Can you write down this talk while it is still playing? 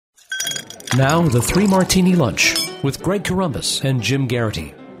Now, the Three Martini Lunch with Greg Corombos and Jim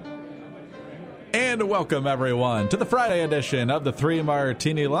Garrity. And welcome, everyone, to the Friday edition of the Three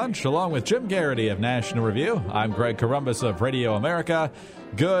Martini Lunch, along with Jim Garrity of National Review. I'm Greg Corombos of Radio America.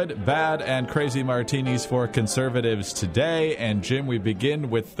 Good, bad, and crazy martinis for conservatives today. And, Jim, we begin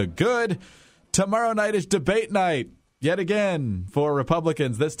with the good. Tomorrow night is debate night. Yet again, for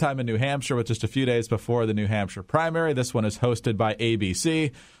Republicans, this time in New Hampshire, with just a few days before the New Hampshire primary. This one is hosted by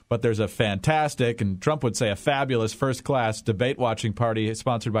ABC, but there's a fantastic, and Trump would say a fabulous, first-class debate-watching party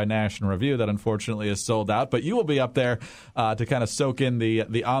sponsored by National Review that unfortunately is sold out. But you will be up there to kind of soak in the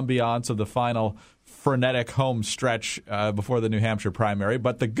ambiance of the final frenetic home stretch before the New Hampshire primary.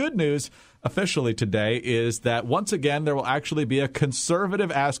 But the good news officially today is that once again there will actually be a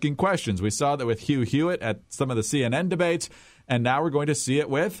conservative asking questions. We saw that with Hugh Hewitt at some of the CNN debates, and now we're going to see it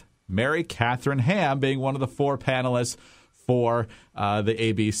with Mary Katherine Ham being one of the four panelists for the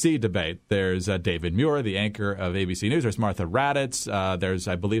ABC debate. There's David Muir, the anchor of ABC News. There's Martha Raddatz. There's,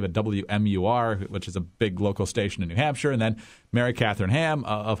 I believe, a WMUR, which is a big local station in New Hampshire. And then Mary Katherine Ham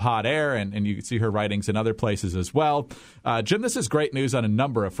of Hot Air, and you can see her writings in other places as well. Jim, this is great news on a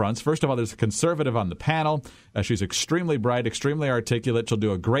number of fronts. First of all, there's a conservative on the panel. She's extremely bright, extremely articulate. She'll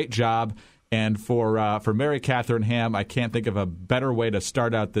do a great job. And for Mary Katherine Ham, I can't think of a better way to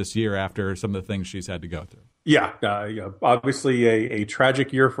start out this year after some of the things she's had to go through. Yeah, obviously a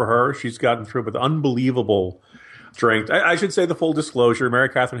tragic year for her. She's gotten through with unbelievable strength. I should say the full disclosure, Mary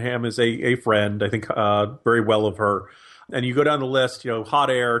Katherine Ham is a friend, I think very well of her. And you go down the list, Hot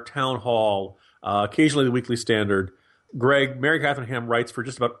Air, Town Hall, occasionally the Weekly Standard. Greg, Mary Katherine Ham writes for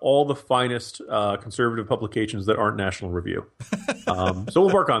just about all the finest conservative publications that aren't National Review. So we'll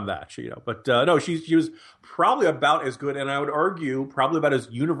work on that. She was probably about as good, and I would argue probably about as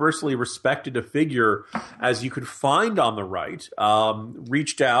universally respected a figure as you could find on the right.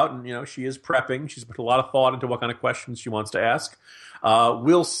 Reached out, and she is prepping. She's put a lot of thought into what kind of questions she wants to ask.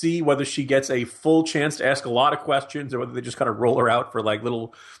 We'll see whether she gets a full chance to ask a lot of questions or whether they just kind of roll her out for like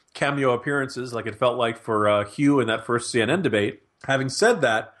little cameo appearances like it felt like for Hugh in that first CNN debate. Having said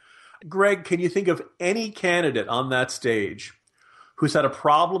that, Greg, can you think of any candidate on that stage who's had a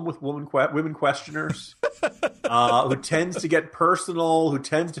problem with women questioners, who tends to get personal, who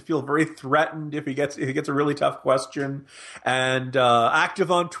tends to feel very threatened if he gets a really tough question, and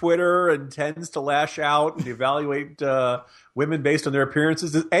active on Twitter and tends to lash out and evaluate women based on their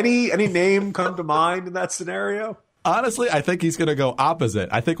appearances? Does any name come to mind in that scenario? Honestly, I think he's going to go opposite.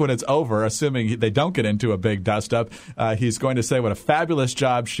 I think when it's over, assuming they don't get into a big dust-up, he's going to say what a fabulous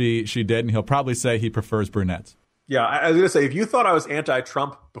job she did, and he'll probably say he prefers brunettes. Yeah, I was going to say, if you thought I was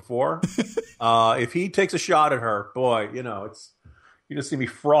anti-Trump before, if he takes a shot at her, boy, it's you just see me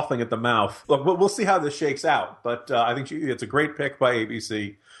frothing at the mouth. Look, we'll see how this shakes out, but I think it's a great pick by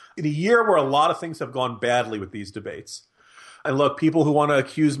ABC. In a year where a lot of things have gone badly with these debates, and look, people who want to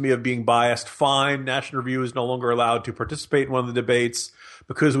accuse me of being biased, fine. National Review is no longer allowed to participate in one of the debates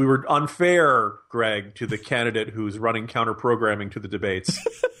because we were unfair, Greg, to the candidate who's running counter-programming to the debates.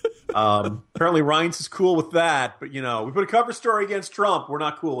 Apparently Reince is cool with that, but, we put a cover story against Trump. We're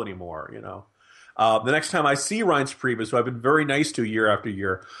not cool anymore, The next time I see Reince Priebus, who I've been very nice to year after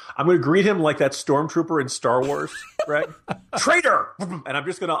year, I'm going to greet him like that stormtrooper in Star Wars, Greg. Traitor! And I'm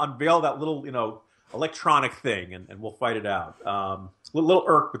just going to unveil that little, electronic thing, and we'll fight it out. A little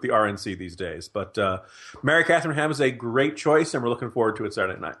irk with the RNC these days. But Mary Katherine Ham is a great choice, and we're looking forward to it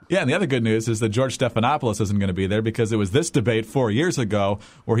Saturday night. Yeah, and the other good news is that George Stephanopoulos isn't going to be there because it was this debate 4 years ago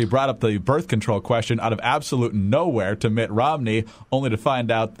where he brought up the birth control question out of absolute nowhere to Mitt Romney, only to find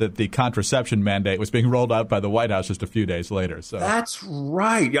out that the contraception mandate was being rolled out by the White House just a few days later. So that's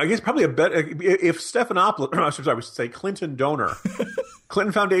right. Yeah, I guess probably a better if Stephanopoulos, I would say Clinton donor,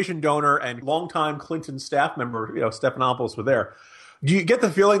 Clinton Foundation donor, and longtime Clinton staff member, Stephanopoulos were there. Do you get the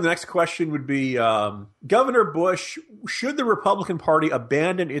feeling the next question would be, Governor Bush, should the Republican Party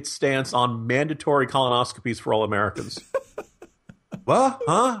abandon its stance on mandatory colonoscopies for all Americans? What?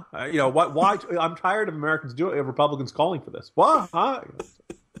 Huh? Why? I'm tired of Republicans calling for this. What? Huh?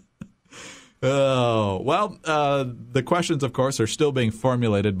 Oh, well, the questions, of course, are still being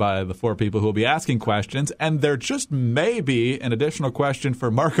formulated by the four people who will be asking questions, and there just may be an additional question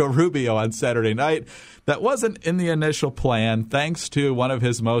for Marco Rubio on Saturday night that wasn't in the initial plan, thanks to one of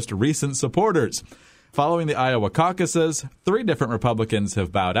his most recent supporters. Following the Iowa caucuses, 3 different Republicans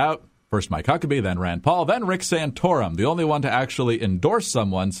have bowed out. First Mike Huckabee, then Rand Paul, then Rick Santorum. The only one to actually endorse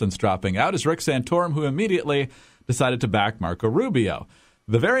someone since dropping out is Rick Santorum, who immediately decided to back Marco Rubio.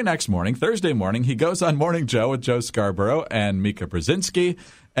 The very next morning, Thursday morning, he goes on Morning Joe with Joe Scarborough and Mika Brzezinski,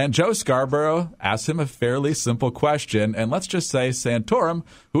 and Joe Scarborough asks him a fairly simple question, and let's just say Santorum,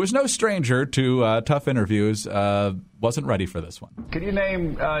 who is no stranger to tough interviews, wasn't ready for this one. Can you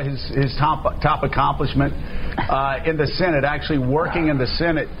name his top accomplishment in the Senate, actually working in the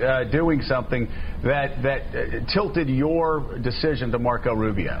Senate, doing something that tilted your decision to Marco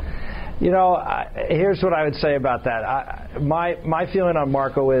Rubio? You know, here's what I would say about that. My feeling on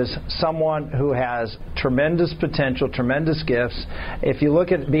Marco is someone who has tremendous potential, tremendous gifts. If you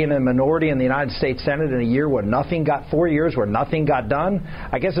look at being a minority in the United States Senate in a year where 4 years where nothing got done,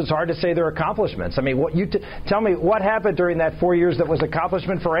 I guess it's hard to say they're accomplishments. I mean, tell me what happened during that 4 years that was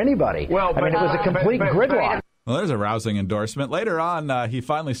accomplishment for anybody? Well, I mean, it was a complete gridlock. Well, there's a rousing endorsement. Later on, he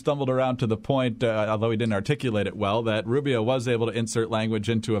finally stumbled around to the point, although he didn't articulate it well, that Rubio was able to insert language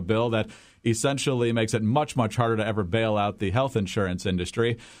into a bill that essentially makes it much, much harder to ever bail out the health insurance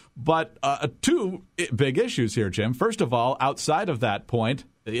industry. But two big issues here, Jim. First of all, outside of that point,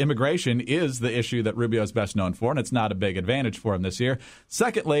 immigration is the issue that Rubio is best known for, and it's not a big advantage for him this year.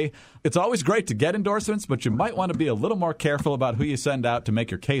 Secondly, it's always great to get endorsements, but you might want to be a little more careful about who you send out to make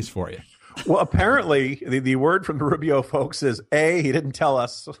your case for you. Well, apparently, the word from the Rubio folks is, A, he didn't tell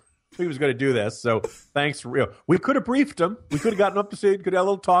us he was going to do this, so thanks, Rubio. We could have briefed him. We could have gotten up to speed, could have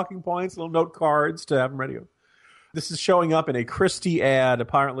little talking points, little note cards to have him ready. This is showing up in a Christie ad,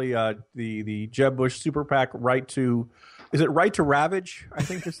 apparently the Jeb Bush super PAC Right to Ravage? I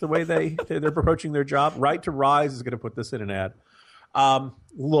think that's the way they're approaching their job. Right to Rise is going to put this in an ad.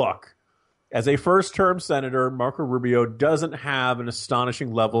 Look. As a first-term senator, Marco Rubio doesn't have an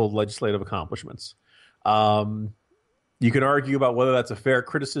astonishing level of legislative accomplishments. You could argue about whether that's a fair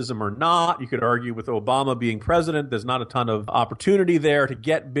criticism or not. You could argue with Obama being president, there's not a ton of opportunity there to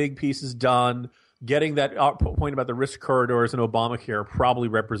get big pieces done. Getting that point about the risk corridors and Obamacare probably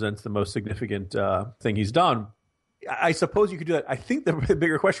represents the most significant thing he's done. I suppose you could do that. I think the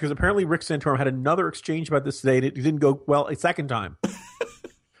bigger question, because apparently Rick Santorum had another exchange about this today, and it didn't go well a second time.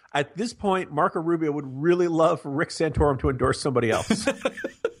 At this point, Marco Rubio would really love for Rick Santorum to endorse somebody else.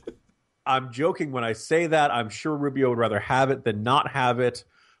 I'm joking when I say that. I'm sure Rubio would rather have it than not have it.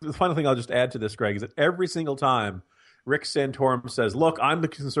 The final thing I'll just add to this, Greg, is that every single time Rick Santorum says, look, I'm the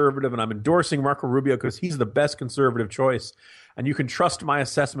conservative and I'm endorsing Marco Rubio because he's the best conservative choice, and you can trust my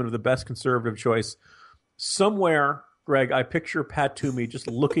assessment of the best conservative choice, somewhere, Greg, I picture Pat Toomey just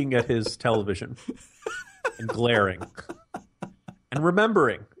looking at his television and glaring. And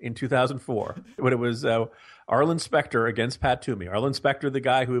remembering in 2004 when it was Arlen Specter against Pat Toomey. Arlen Specter, the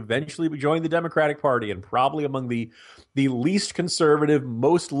guy who eventually joined the Democratic Party and probably among the least conservative,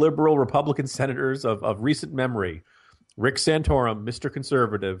 most liberal Republican senators of recent memory. Rick Santorum, Mr.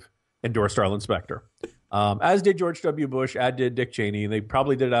 Conservative, endorsed Arlen Specter. As did George W. Bush, as did Dick Cheney, and they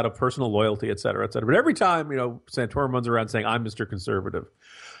probably did it out of personal loyalty, et cetera, et cetera. But every time, Santorum runs around saying, I'm Mr. Conservative.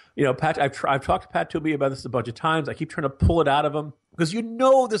 Pat, I've talked to Pat Toomey about this a bunch of times. I keep trying to pull it out of him because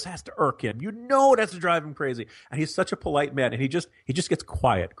this has to irk him. It has to drive him crazy. And he's such a polite man, and he just gets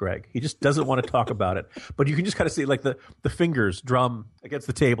quiet, Greg. He just doesn't want to talk about it. But you can just kind of see like the fingers drum against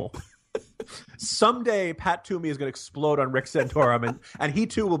the table. Someday Pat Toomey is going to explode on Rick Santorum, and he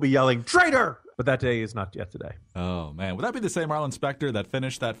too will be yelling, traitor! But that day is not yet today. Oh, man. Would that be the same Arlen Specter that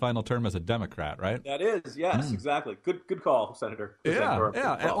finished that final term as a Democrat, right? That is, yes, exactly. Good call, Senator.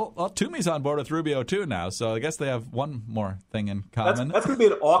 Well, Toomey's on board with Rubio, too, now, so I guess they have one more thing in common. That's going to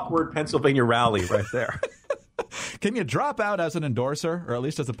be an awkward Pennsylvania rally right there. Can you drop out as an endorser, or at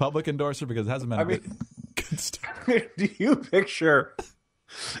least as a public endorser, because it hasn't been good stuff. Do you picture...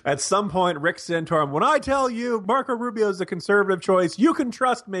 At some point, Rick Santorum, when I tell you Marco Rubio is a conservative choice, you can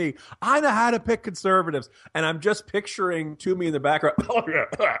trust me. I know how to pick conservatives. And I'm just picturing Toomey in the background.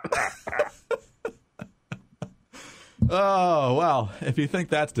 Oh, well, if you think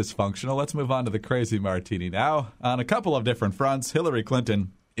that's dysfunctional, let's move on to the crazy Martini now. On a couple of different fronts, Hillary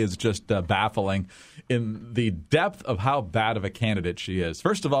Clinton is just baffling in the depth of how bad of a candidate she is.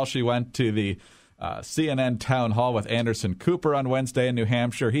 First of all, she went to the CNN town hall with Anderson Cooper on Wednesday in New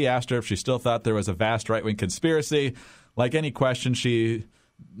Hampshire. He asked her if she still thought there was a vast right-wing conspiracy. Like any question she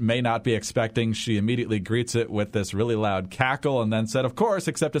may not be expecting, she immediately greets it with this really loud cackle and then said, of course,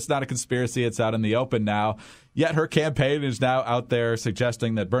 except it's not a conspiracy, it's out in the open now. Yet her campaign is now out there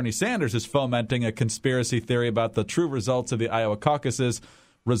suggesting that Bernie Sanders is fomenting a conspiracy theory about the true results of the Iowa caucuses,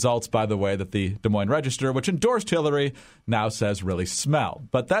 Results, by the way, that the Des Moines Register, which endorsed Hillary, now says really smell.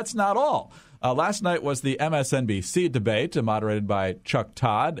 But that's not all. Last night was the MSNBC debate, moderated by Chuck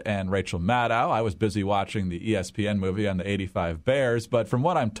Todd and Rachel Maddow. I was busy watching the ESPN movie on the 85 Bears, but from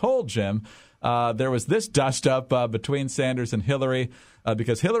what I'm told, Jim, there was this dust-up between Sanders and Hillary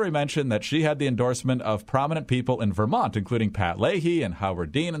because Hillary mentioned that she had the endorsement of prominent people in Vermont, including Pat Leahy and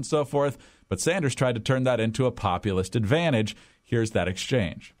Howard Dean and so forth, but Sanders tried to turn that into a populist advantage. Here's that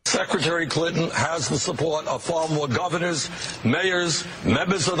exchange. Secretary Clinton has the support of far more governors, mayors,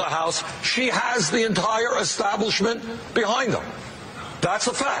 members of the House. She has the entire establishment behind her. That's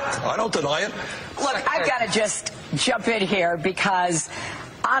a fact. I don't deny it. Look, I've got to just jump in here because,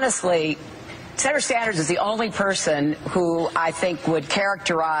 honestly, Senator Sanders is the only person who I think would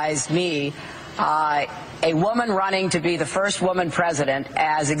characterize me, a woman running to be the first woman president,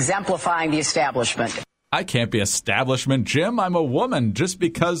 as exemplifying the establishment. I can't be establishment, Jim. I'm a woman. Just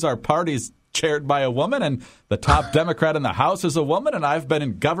because our party's chaired by a woman and the top Democrat in the House is a woman and I've been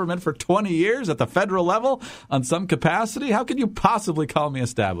in government for 20 years at the federal level on some capacity, how could you possibly call me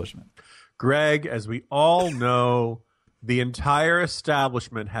establishment? Greg, as we all know, the entire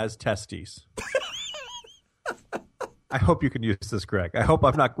establishment has testes. I hope you can use this, Greg. I hope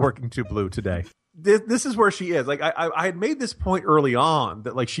I'm not working too blue today. This is where she is. Like I had made this point early on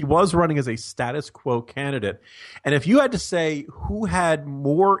that like she was running as a status quo candidate, and if you had to say who had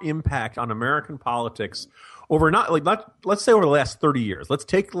more impact on American politics let's say over the last 30 years, let's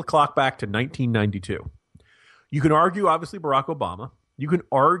take the clock back to 1992. You can argue obviously Barack Obama. You can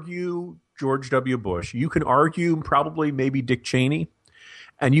argue George W. Bush. You can argue probably maybe Dick Cheney,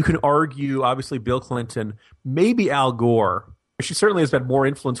 and you can argue obviously Bill Clinton, maybe Al Gore. She certainly has had more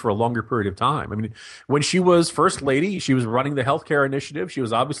influence for a longer period of time. I mean, when she was First Lady, she was running the healthcare initiative. She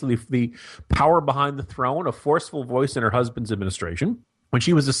was obviously the power behind the throne, a forceful voice in her husband's administration. When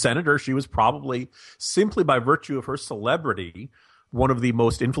she was a senator, she was probably, simply by virtue of her celebrity, one of the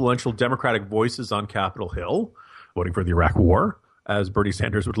most influential Democratic voices on Capitol Hill, voting for the Iraq War, as Bernie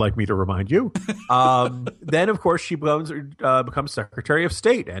Sanders would like me to remind you. Then, of course, she becomes Secretary of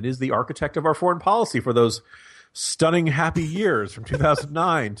State and is the architect of our foreign policy for those stunning happy years from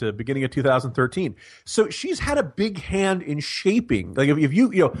 2009 to beginning of 2013. So she's had a big hand in shaping. Like if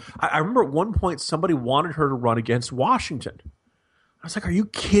you I remember at one point somebody wanted her to run against Washington. I was like, are you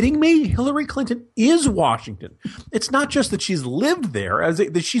kidding me? Hillary Clinton is Washington. It's not just that she's lived there,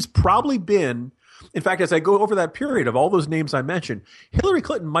 that she's probably been. In fact, as I go over that period of all those names I mentioned, Hillary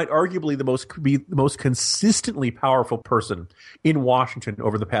Clinton might arguably be the most consistently powerful person in Washington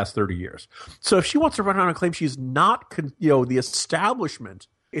over the past 30 years. So if she wants to run around and claim she's not, the establishment,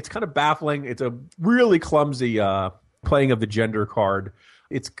 it's kind of baffling. It's a really clumsy playing of the gender card.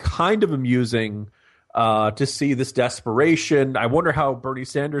 It's kind of amusing to see this desperation. I wonder how Bernie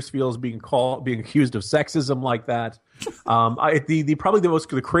Sanders feels being accused of sexism like that. Probably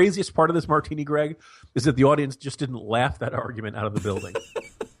the craziest part of this martini, Greg, is that the audience just didn't laugh that argument out of the building.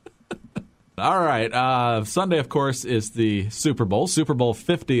 All right. Sunday, of course, is the Super Bowl. Super Bowl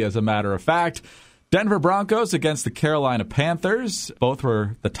 50, as a matter of fact. Denver Broncos against the Carolina Panthers. Both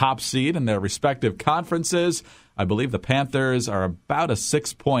were the top seed in their respective conferences. I believe the Panthers are about a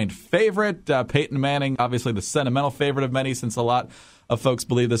 6-point favorite. Peyton Manning, obviously the sentimental favorite of many, since a lot of folks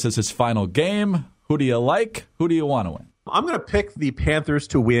believe this is his final game. Who do you like? Who do you want to win? I'm going to pick the Panthers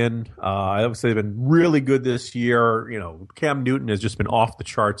to win. Obviously, they've been really good this year. Cam Newton has just been off the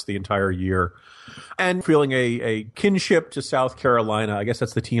charts the entire year. And feeling a kinship to South Carolina. I guess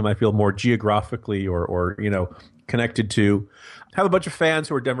that's the team I feel more geographically or connected to. I have a bunch of fans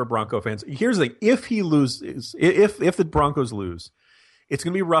who are Denver Bronco fans. Here's the thing. If he loses, if the Broncos lose, it's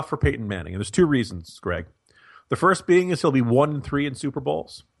going to be rough for Peyton Manning. And there's two reasons, Greg. The first being is he'll be 1-3 in Super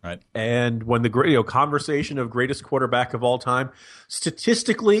Bowls. Right. And when the conversation of greatest quarterback of all time,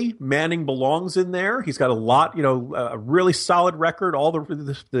 statistically, Manning belongs in there. He's got a lot, a really solid record. All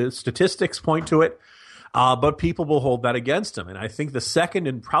the statistics point to it. But people will hold that against him. And I think the second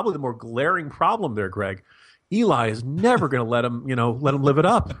and probably the more glaring problem there, Greg, Eli is never going to let him live it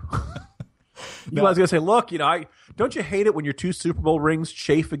up. Eli's going to say, look, don't you hate it when your 2 Super Bowl rings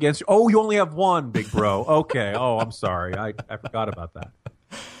chafe against you? Oh, you only have 1, big bro. Okay. Oh, I'm sorry. I forgot about that.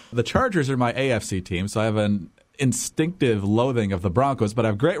 The Chargers are my AFC team, so I have an instinctive loathing of the Broncos, but I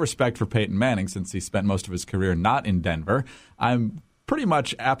have great respect for Peyton Manning since he spent most of his career not in Denver. I'm pretty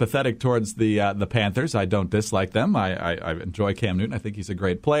much apathetic towards the Panthers. I don't dislike them. I enjoy Cam Newton. I think he's a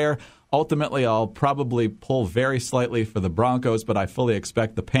great player. Ultimately, I'll probably pull very slightly for the Broncos, but I fully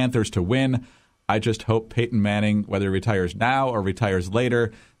expect the Panthers to win. I just hope Peyton Manning, whether he retires now or retires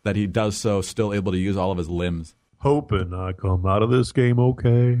later, that he does so still able to use all of his limbs. hoping I come out of this game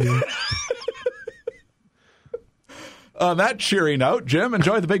okay. On that cheery note, Jim,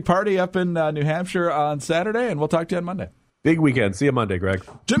 enjoy the big party up in New Hampshire on Saturday, and we'll talk to you on Monday. Big weekend. See you Monday, Greg.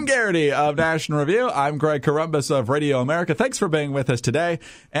 Jim Garrity of National Review. I'm Greg Columbus of Radio America. Thanks for being with us today,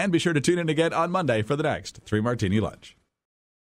 and be sure to tune in again on Monday for the next 3 Martini Lunch.